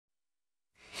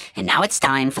And now it's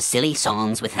time for Silly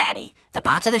Songs with Laddie, the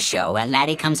part of the show where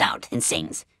Laddie comes out and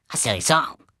sings a silly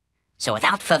song. So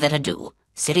without further ado,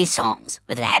 Silly Songs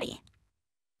with Laddie.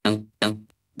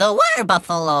 The Water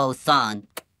Buffalo Song.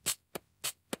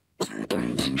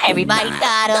 Everybody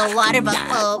got a water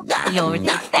buffalo. Yours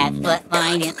is fat but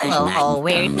mine is slow. Oh,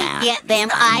 where to get them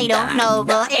I don't know,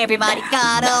 but everybody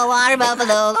got a water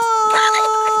buffalo.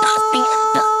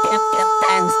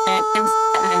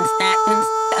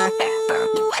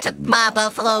 What took my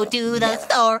buffalo to the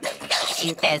store?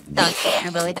 She says the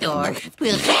carnival door.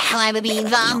 We'll climb the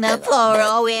beans on the floor.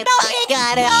 Oh, if I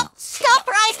got it. Stop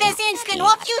right this instant.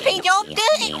 What do you think you're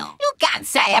doing? You can't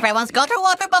say everyone's got a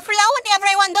water buffalo and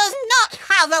everyone does not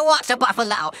have a water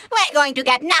buffalo. We're going to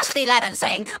get nasty letters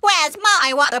saying, where's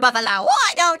my water buffalo?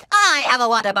 Why don't I have a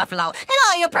water buffalo? And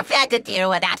are you prepared to deal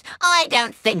with that? I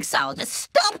don't think so. Just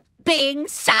stop being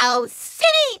so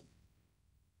silly.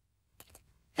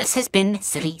 This has been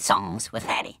Silly Songs with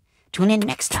Laddie. Tune in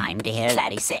next time to hear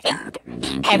Laddie sing.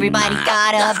 Everybody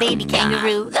got a baby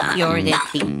kangaroo. Yours is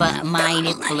pink, but mine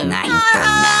is blue.